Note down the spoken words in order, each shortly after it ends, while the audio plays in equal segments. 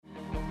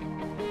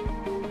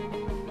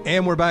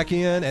And we're back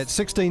in at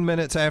 16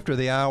 minutes after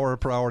the hour,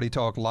 Priority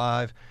Talk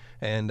Live.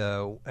 And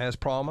as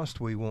promised,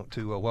 we want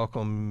to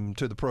welcome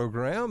to the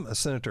program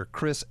Senator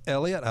Chris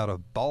Elliot out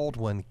of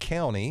Baldwin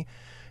County.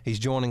 He's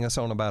joining us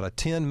on about a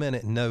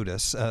 10-minute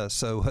notice.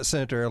 So,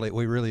 Senator Elliot,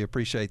 we really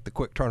appreciate the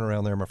quick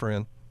turnaround there, my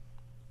friend.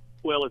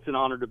 Well, it's an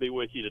honor to be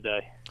with you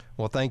today.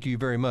 Well, thank you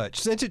very much.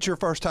 Since it's your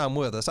first time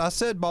with us, I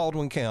said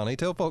Baldwin County.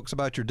 Tell folks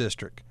about your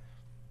district.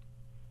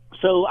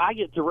 So I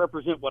get to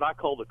represent what I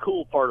call the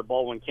cool part of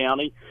Baldwin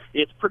County.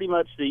 It's pretty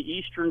much the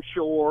eastern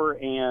shore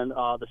and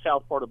the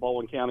south part of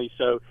Baldwin County.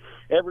 So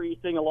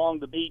everything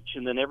along the beach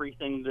and then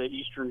everything the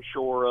eastern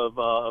shore of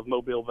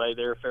Mobile Bay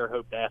there,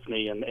 Fairhope,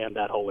 Daphne, and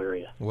that whole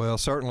area. Well,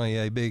 certainly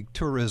a big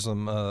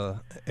tourism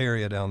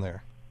area down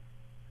there.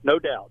 No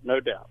doubt,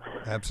 no doubt.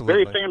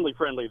 Absolutely. Very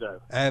family-friendly,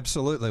 though.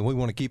 Absolutely. We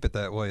want to keep it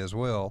that way as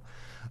well.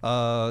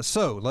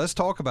 So let's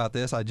talk about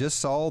this. I just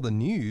saw the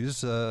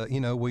news.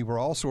 We were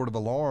all sort of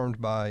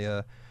alarmed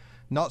by,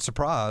 not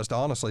surprised,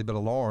 honestly, but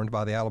alarmed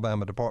by the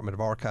Alabama Department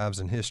of Archives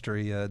and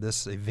History,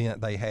 this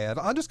event they had.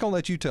 I'm just going to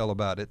let you tell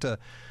about it.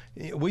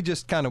 We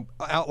just kind of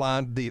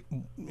outlined the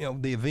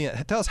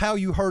event. Tell us how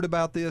you heard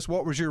about this.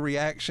 What was your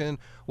reaction?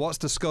 What's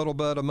the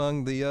scuttlebutt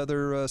among the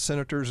other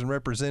senators and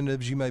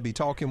representatives you may be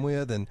talking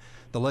with, and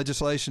the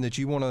legislation that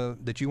you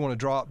want to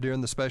drop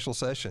during the special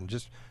session?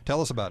 Just tell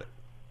us about it.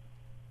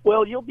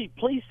 Well, you'll be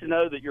pleased to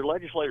know that your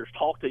legislators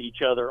talk to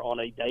each other on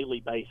a daily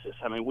basis.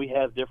 I mean, we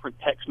have different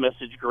text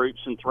message groups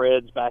and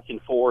threads back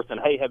and forth, and,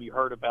 hey, have you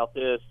heard about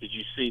this? Did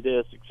you see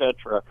this, et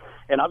cetera?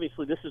 And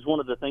obviously this is one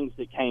of the things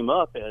that came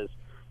up as,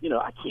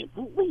 I can't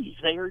believe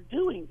they are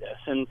doing this.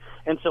 And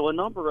so a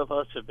number of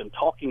us have been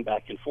talking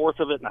back and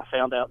forth of it, and I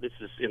found out this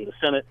is in the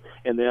Senate.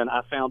 And then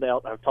I've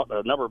talked to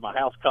a number of my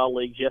House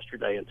colleagues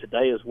yesterday and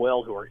today as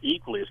well who are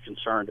equally as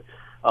concerned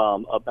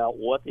about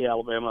what the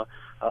Alabama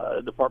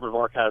Department of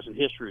Archives and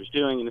History is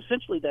doing. And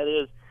essentially that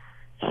is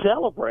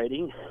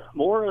celebrating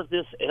more of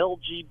this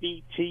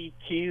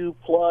LGBTQ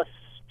plus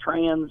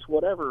trans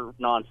whatever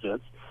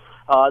nonsense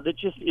that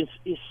just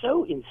is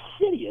so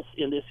insidious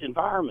in this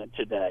environment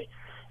today.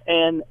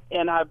 And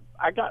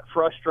I got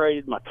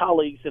frustrated. My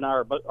colleagues and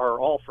I are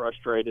all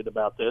frustrated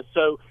about this.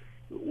 So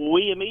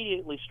we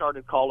immediately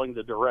started calling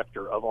the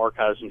director of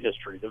Archives and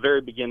History the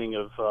very beginning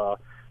of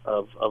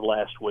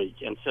last week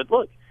and said,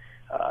 look,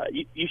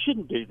 you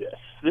shouldn't do this.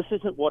 This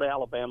isn't what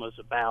Alabama's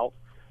about.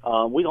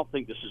 We don't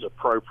think this is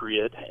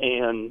appropriate,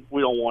 and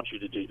we don't want you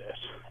to do this.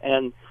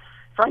 And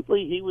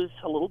frankly, he was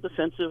a little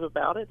defensive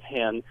about it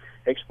and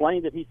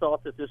explained that he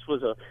thought that this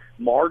was a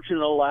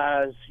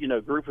marginalized,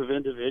 group of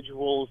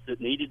individuals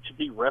that needed to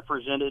be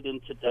represented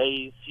in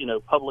today's,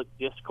 public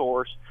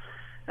discourse.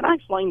 And I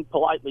explained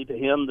politely to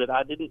him that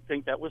I didn't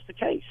think that was the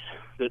case,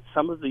 that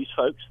some of these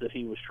folks that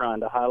he was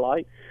trying to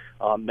highlight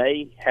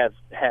may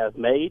have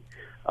made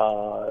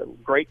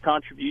great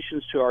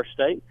contributions to our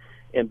state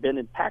and been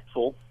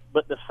impactful,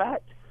 but the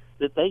fact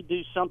that they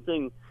do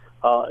something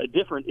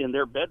different in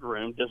their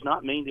bedroom does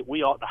not mean that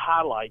we ought to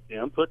highlight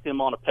them, put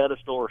them on a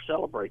pedestal, or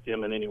celebrate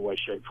them in any way,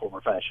 shape, form,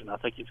 or fashion. I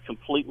think it's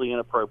completely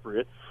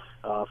inappropriate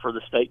for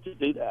the state to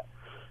do that.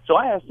 So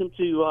I asked him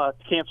to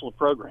cancel the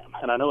program,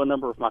 and I know a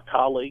number of my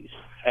colleagues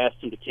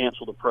asked him to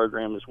cancel the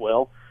program as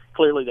well.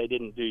 Clearly they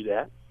didn't do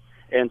that.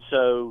 And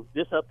so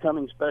this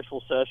upcoming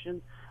special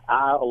session,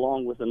 I,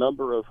 along with a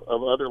number of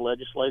other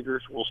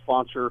legislators, will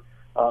sponsor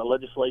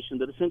legislation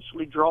that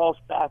essentially draws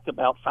back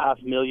about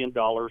 $5 million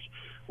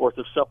worth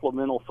of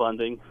supplemental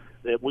funding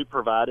that we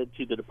provided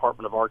to the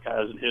Department of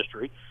Archives and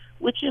History,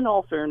 which in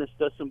all fairness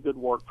does some good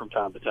work from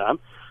time to time,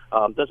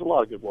 does a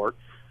lot of good work,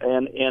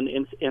 and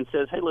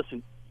says, hey,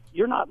 listen,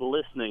 you're not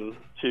listening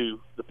to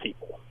the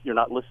people. You're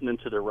not listening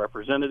to their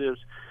representatives,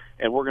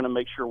 and we're going to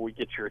make sure we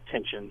get your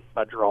attention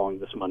by drawing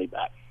this money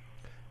back.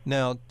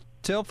 Now,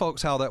 tell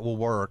folks how that will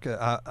work.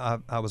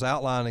 I was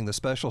outlining the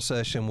special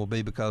session will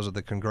be because of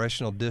the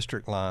congressional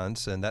district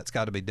lines, and that's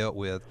got to be dealt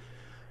with.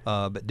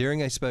 But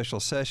during a special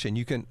session,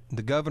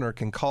 the governor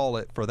can call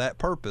it for that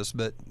purpose.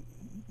 But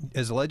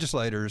as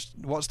legislators,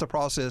 what's the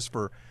process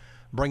for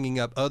bringing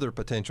up other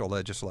potential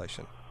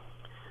legislation?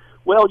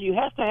 Well, you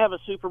have to have a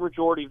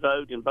supermajority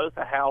vote in both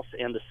the House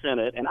and the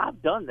Senate, and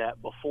I've done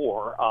that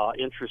before.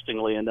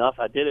 Interestingly enough,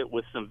 I did it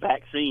with some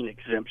vaccine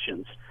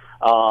exemptions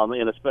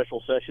in a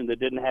special session that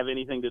didn't have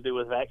anything to do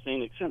with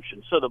vaccine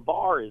exemptions. So the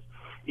bar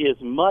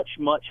is much,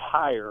 much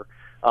higher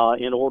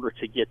in order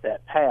to get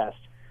that passed.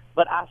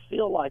 But I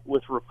feel like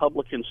with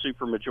Republican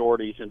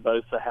supermajorities in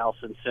both the House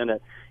and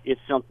Senate, it's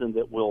something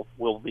that will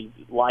be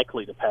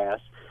likely to pass.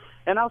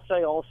 And I'll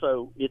say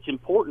also it's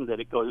important that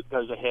it goes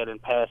ahead and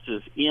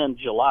passes in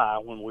July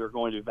when we're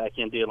going to be back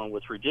in dealing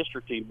with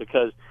redistricting,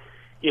 because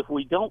if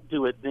we don't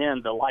do it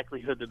then, the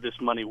likelihood that this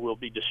money will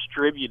be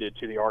distributed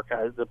to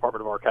the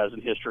Department of Archives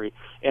and History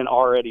and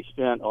already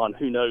spent on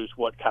who knows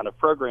what kind of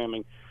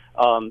programming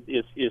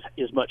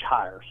is much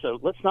higher. So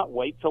let's not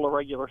wait till a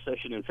regular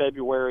session in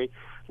February.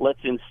 Let's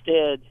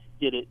instead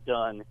get it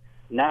done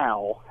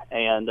now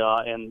and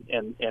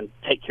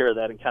take care of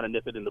that and kind of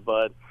nip it in the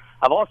bud.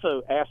 I've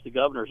also asked the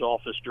governor's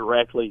office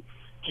directly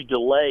to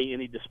delay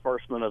any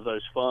disbursement of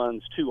those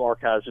funds to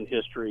Archives and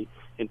History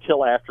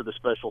until after the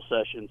special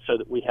session, so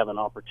that we have an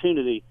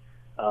opportunity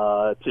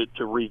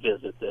to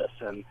revisit this.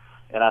 And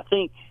I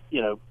think,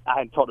 I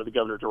hadn't talked to the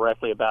governor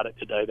directly about it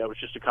today. That was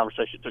just a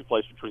conversation that took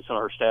place between some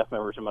of her staff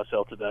members and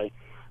myself today.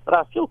 But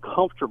I feel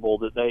comfortable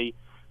that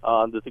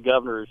that the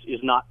governor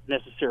is not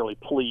necessarily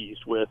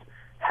pleased with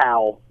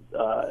how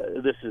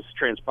this has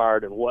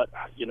transpired and what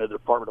the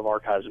Department of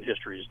Archives and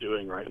History is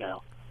doing right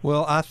now.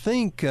 Well, I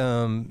think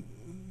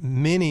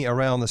many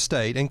around the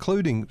state,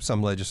 including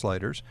some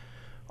legislators,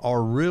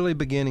 are really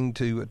beginning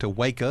to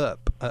wake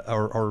up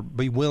or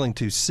be willing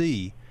to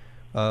see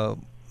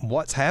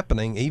what's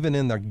happening even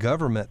in the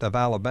government of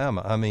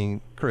Alabama. I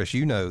mean, Chris,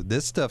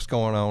 this stuff's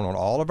going on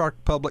all of our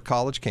public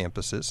college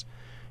campuses.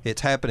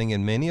 It's happening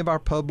in many of our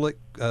public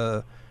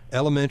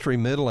elementary,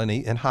 middle,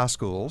 and high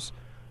schools.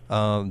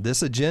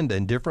 This agenda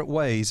in different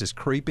ways is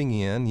creeping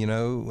in.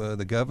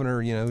 The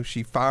governor,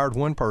 she fired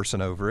one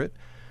person over it.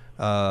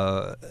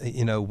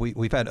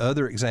 We've had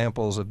other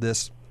examples of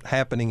this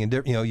happening in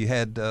different, you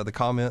had the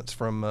comments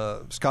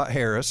from Scott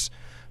Harris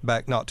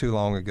back not too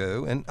long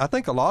ago. And I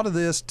think a lot of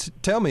this,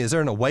 tell me, is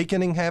there an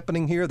awakening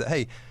happening here that,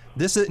 hey,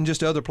 this isn't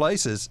just other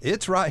places,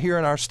 it's right here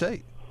in our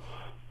state?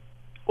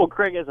 Well,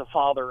 Craig, as a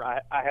father,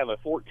 I have a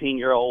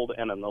 14-year-old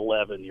and an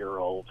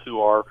 11-year-old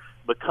who are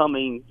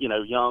becoming,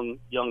 young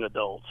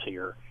adults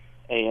here.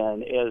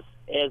 And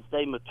as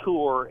they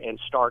mature and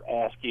start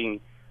asking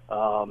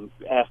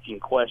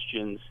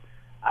questions,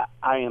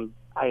 I am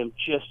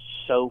just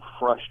so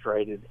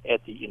frustrated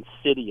at the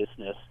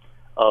insidiousness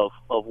of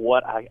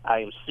what I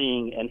am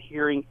seeing and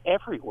hearing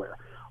everywhere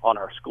on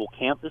our school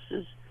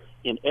campuses,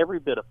 in every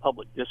bit of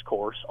public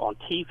discourse, on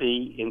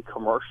TV, in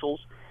commercials,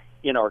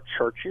 in our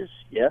churches.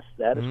 Yes,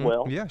 that as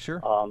well. Yeah,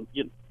 sure.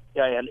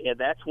 And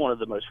that's one of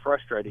the most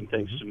frustrating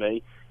things to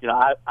me.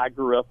 I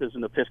grew up as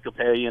an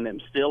Episcopalian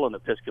and still an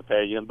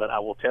Episcopalian, but I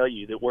will tell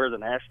you that where the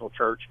national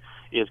church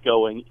is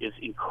going is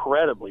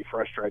incredibly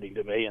frustrating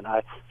to me, and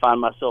I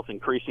find myself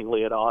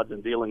increasingly at odds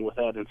in dealing with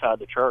that inside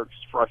the church.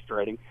 It's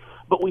frustrating.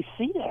 But we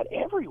see that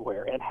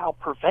everywhere and how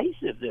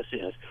pervasive this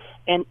is.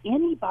 And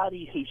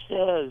anybody who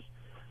says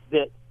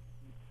that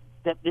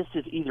this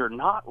is either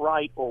not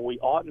right or we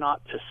ought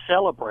not to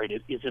celebrate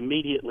it is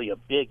immediately a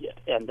bigot,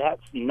 and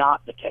that's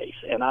not the case.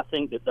 And I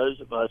think that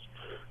those of us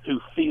who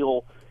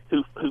feel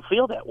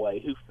that way,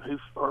 who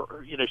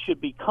should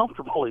be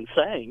comfortable in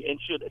saying and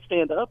should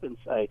stand up and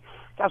say,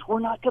 guys, we're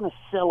not going to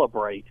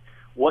celebrate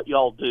what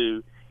y'all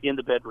do in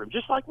the bedroom,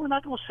 just like we're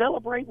not going to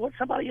celebrate what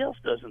somebody else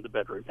does in the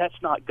bedroom.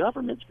 That's not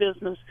government's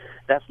business.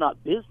 That's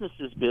not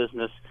business's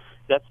business.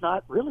 That's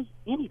not really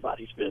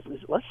anybody's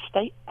business. Let's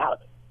stay out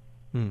of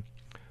it.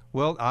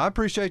 Well, I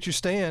appreciate your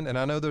stand, and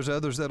I know there's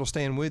others that'll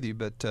stand with you.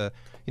 But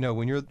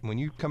when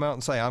you come out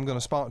and say I'm going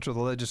to sponsor the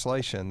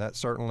legislation, that's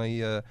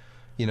certainly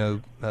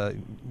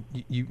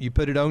you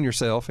put it on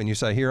yourself and you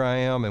say, here I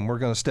am, and we're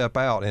going to step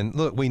out. And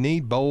look, we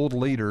need bold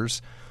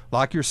leaders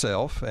like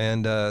yourself,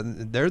 and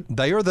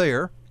they are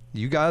there.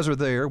 You guys are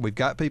there. We've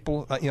got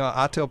people.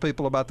 I tell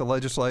people about the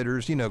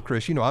legislators.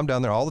 Chris, I'm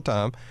down there all the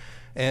time.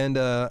 And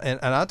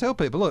I tell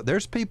people, look,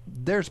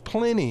 there's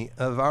plenty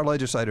of our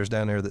legislators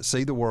down there that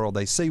see the world.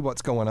 They see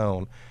what's going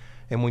on.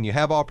 And when you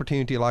have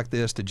opportunity like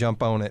this to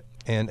jump on it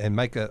and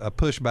make a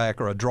pushback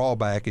or a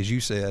drawback, as you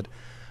said,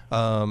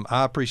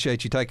 I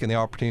appreciate you taking the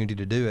opportunity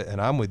to do it.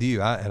 And I'm with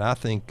you. I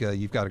think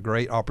you've got a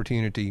great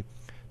opportunity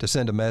to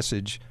send a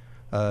message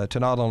to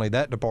not only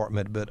that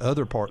department but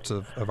other parts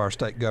of our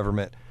state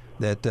government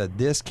that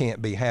this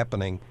can't be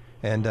happening.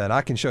 And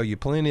I can show you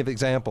plenty of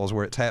examples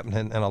where it's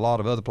happening in a lot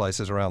of other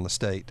places around the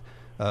state.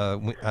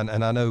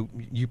 And I know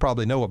you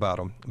probably know about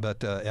them,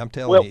 but I'm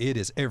telling you, it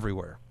is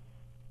everywhere.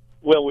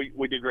 Well,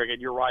 we do, Greg, and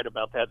you're right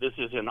about that. This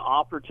is an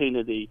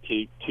opportunity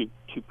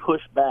to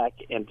push back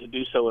and to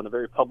do so in a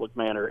very public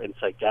manner and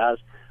say, guys,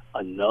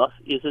 enough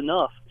is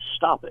enough.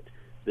 Stop it.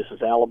 This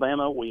is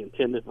Alabama. We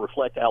intend to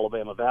reflect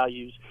Alabama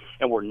values,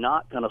 and we're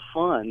not going to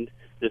fund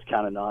this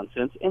kind of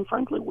nonsense. And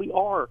frankly, we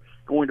are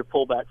going to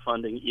pull back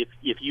funding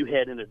if you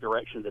head in a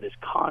direction that is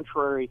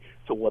contrary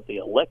to what the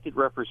elected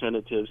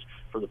representatives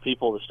for the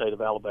people of the state of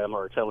Alabama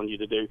are telling you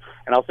to do.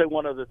 And I'll say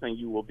one other thing.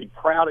 You will be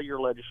proud of your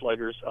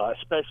legislators,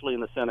 especially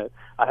in the Senate.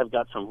 I have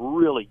got some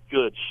really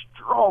good,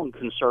 strong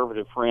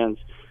conservative friends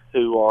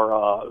who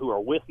are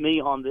with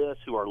me on this,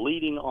 who are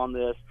leading on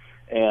this.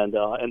 And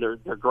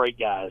they're great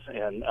guys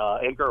and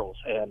girls,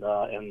 and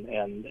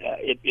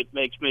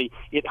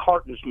it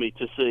heartens me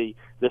to see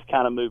this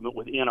kind of movement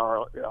within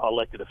our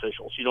elected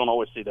officials. You don't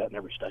always see that in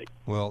every state.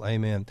 Well,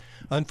 amen.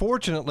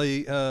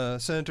 Unfortunately,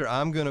 Senator,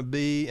 I'm going to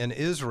be in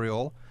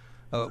Israel,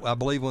 I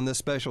believe, when this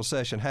special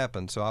session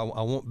happens. So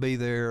I won't be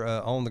there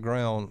on the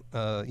ground,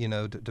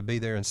 to be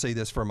there and see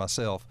this for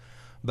myself.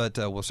 But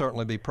we'll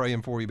certainly be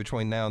praying for you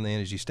between now and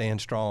then as you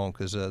stand strong,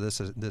 because this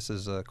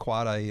is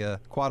quite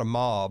a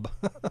mob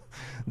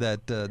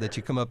that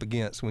you come up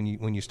against when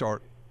you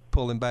start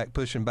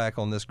pushing back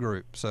on this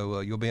group.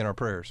 So you'll be in our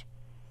prayers.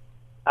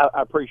 I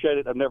appreciate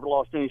it. I've never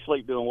lost any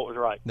sleep doing what was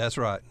right. That's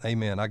right.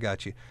 Amen. I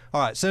got you.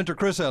 All right, Senator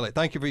Chris Elliott,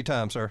 thank you for your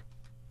time, sir.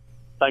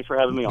 Thanks for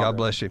having me on. God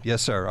bless you.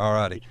 Yes, sir. All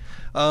righty.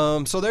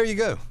 So there you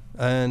go.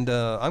 And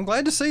I'm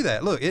glad to see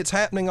that. Look, it's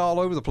happening all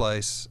over the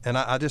place, and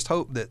I just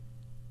hope that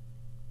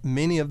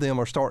many of them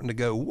are starting to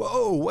go,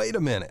 whoa, wait a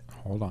minute.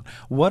 Hold on.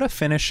 What a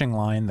finishing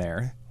line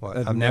there.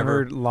 Well, I've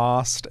never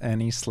lost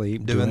any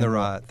sleep. Doing the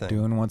right thing.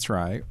 Doing what's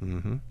right.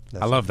 Mm-hmm.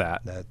 I love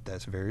that.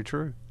 That's very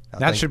true.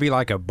 That should be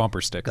like a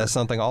bumper sticker. That's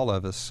something all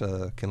of us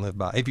can live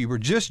by. If you were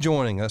just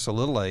joining us a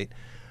little late,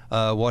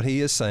 what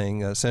he is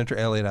saying, Senator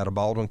Elliot out of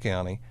Baldwin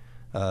County,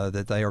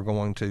 that they are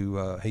going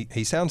to,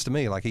 he sounds to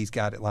me like he's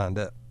got it lined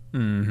up.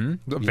 Mm-hmm.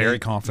 Very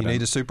confident. You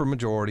need a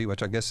supermajority,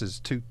 which I guess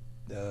is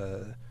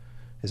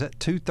is that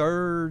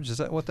 2/3? Is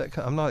that what that?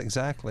 I'm not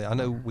exactly. I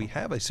know we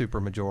have a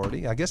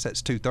supermajority. I guess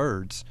that's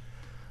 2/3.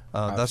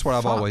 That's what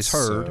I've always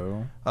heard.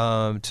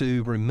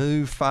 To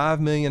remove $5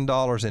 million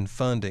in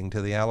funding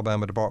to the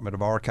Alabama Department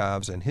of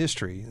Archives and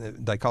History.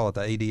 They call it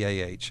the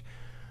ADAH.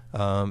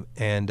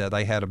 And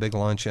they had a big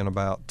luncheon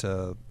about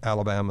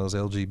Alabama's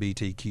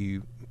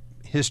LGBTQ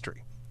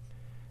history.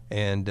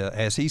 And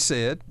as he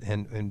said,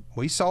 and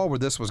we saw where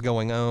this was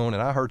going on,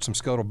 and I heard some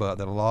scuttlebutt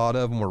that a lot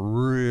of them were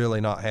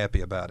really not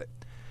happy about it.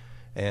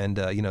 And,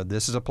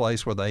 this is a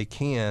place where they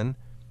can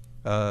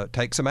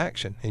take some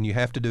action, and you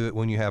have to do it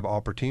when you have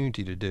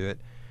opportunity to do it.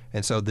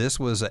 And so this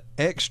was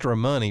extra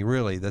money,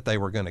 really, that they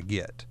were going to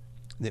get.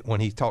 When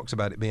he talks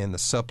about it being the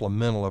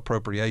supplemental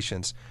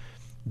appropriations,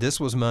 this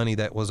was money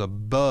that was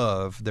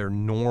above their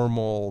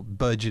normal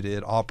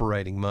budgeted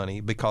operating money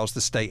because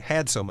the state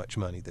had so much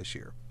money this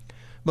year.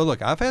 But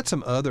look, I've had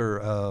some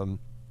other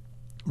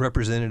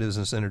representatives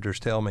and senators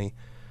tell me,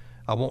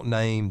 I won't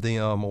name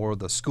them or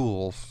the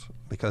schools,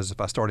 because if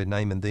I started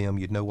naming them,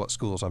 you'd know what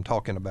schools I'm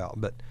talking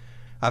about. But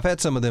I've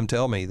had some of them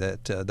tell me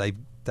that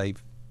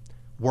they've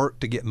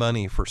worked to get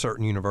money for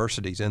certain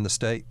universities in the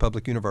state,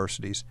 public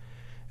universities,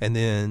 and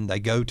then they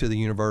go to the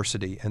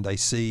university and they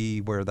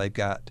see where they've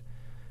got,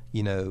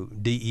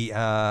 DEI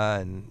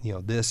and,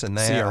 this and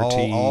that,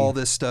 all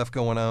this stuff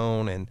going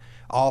on, and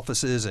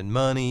offices and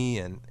money,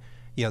 and,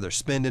 they're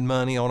spending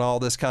money on all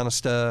this kind of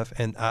stuff.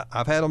 And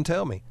I've had them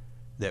tell me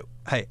that,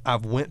 hey,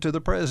 I've went to the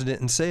president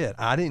and said,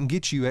 I didn't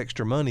get you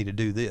extra money to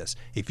do this.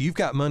 If you've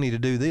got money to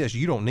do this,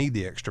 you don't need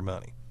the extra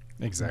money.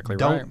 Exactly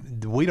right.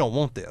 We don't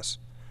want this.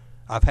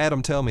 I've had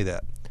them tell me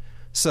that.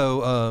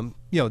 So,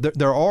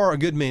 there are a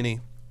good many,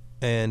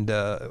 and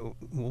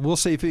we'll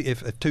see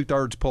if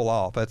 2/3 pull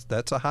off.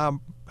 That's a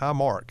high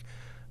mark.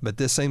 But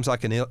this seems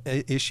like an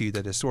issue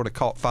that has sort of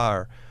caught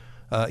fire.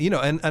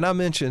 And I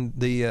mentioned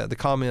the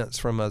comments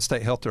from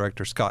State Health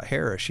Director Scott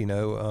Harris,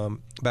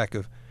 back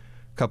a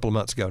couple of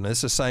months ago. Now, this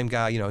is the same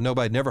guy,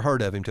 nobody never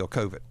heard of him till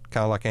COVID,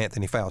 kind of like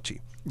Anthony Fauci.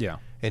 Yeah.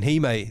 And he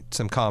made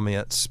some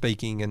comments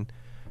speaking and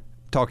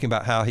talking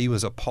about how he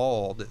was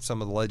appalled at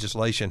some of the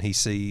legislation he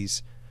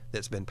sees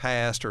that's been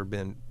passed or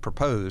been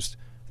proposed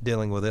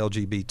dealing with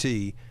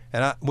LGBT.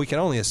 And we can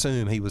only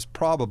assume he was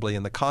probably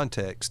in the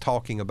context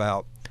talking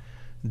about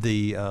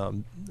the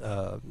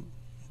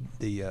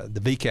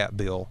VCAP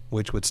bill,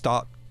 which would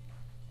stop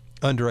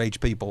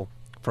underage people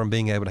from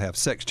being able to have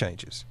sex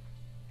changes.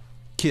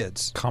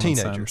 Kids,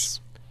 teenagers.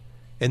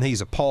 And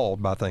he's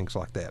appalled by things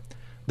like that.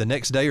 The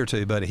next day or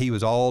two, buddy, he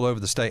was all over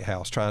the State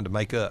House trying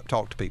to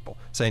talk to people,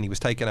 saying he was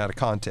taken out of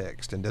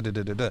context and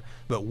da-da-da-da-da.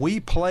 But we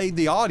played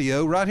the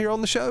audio right here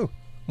on the show.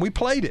 We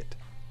played it.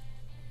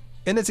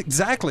 And it's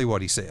exactly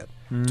what he said.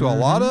 Mm-hmm. So a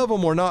lot of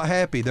them were not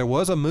happy. There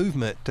was a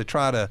movement to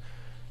try to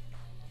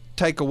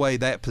take away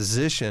that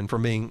position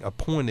from being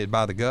appointed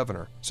by the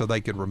governor so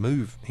they could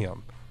remove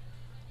him.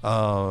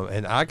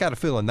 And I got a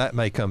feeling that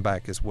may come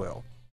back as well.